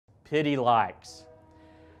pity likes.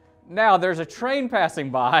 Now there's a train passing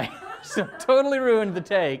by, so totally ruined the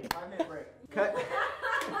take. 5 minute break. Cut.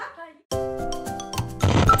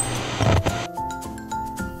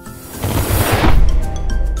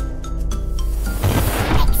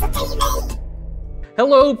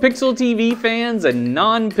 Hello Pixel TV fans and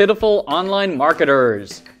non-pitiful online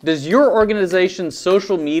marketers. Does your organization's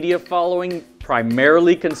social media following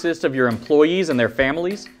primarily consist of your employees and their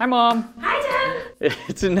families? Hi Mom. Hi Dad.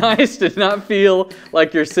 It's nice to not feel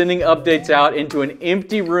like you're sending updates out into an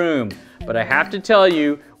empty room, but I have to tell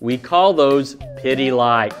you, we call those pity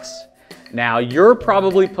likes. Now, you're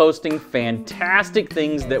probably posting fantastic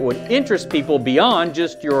things that would interest people beyond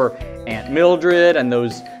just your Aunt Mildred and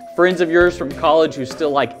those friends of yours from college who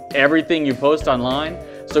still like everything you post online.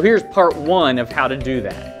 So here's part 1 of how to do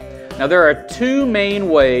that. Now, there are 2 main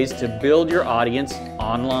ways to build your audience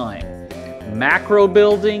online: macro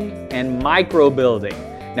building and micro building.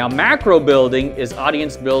 Now, macro building is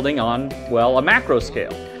audience building on, well, a macro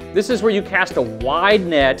scale. This is where you cast a wide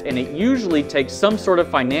net and it usually takes some sort of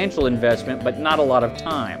financial investment but not a lot of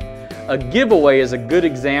time. A giveaway is a good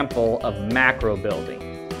example of macro building.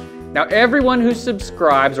 Now, everyone who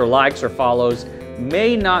subscribes or likes or follows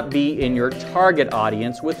may not be in your target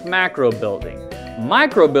audience with macro building.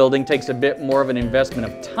 Micro building takes a bit more of an investment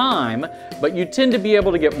of time, but you tend to be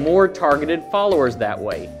able to get more targeted followers that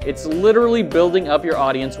way. It's literally building up your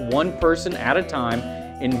audience one person at a time,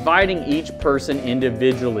 inviting each person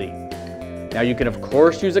individually. Now, you can of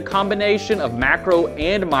course use a combination of macro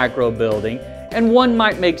and micro building, and one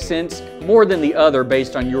might make sense more than the other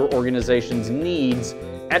based on your organization's needs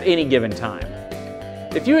at any given time.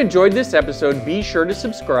 If you enjoyed this episode, be sure to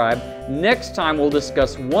subscribe. Next time we'll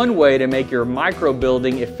discuss one way to make your micro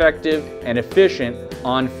building effective and efficient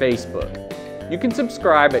on Facebook. You can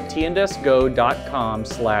subscribe at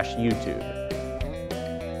tndsgo.com/YouTube.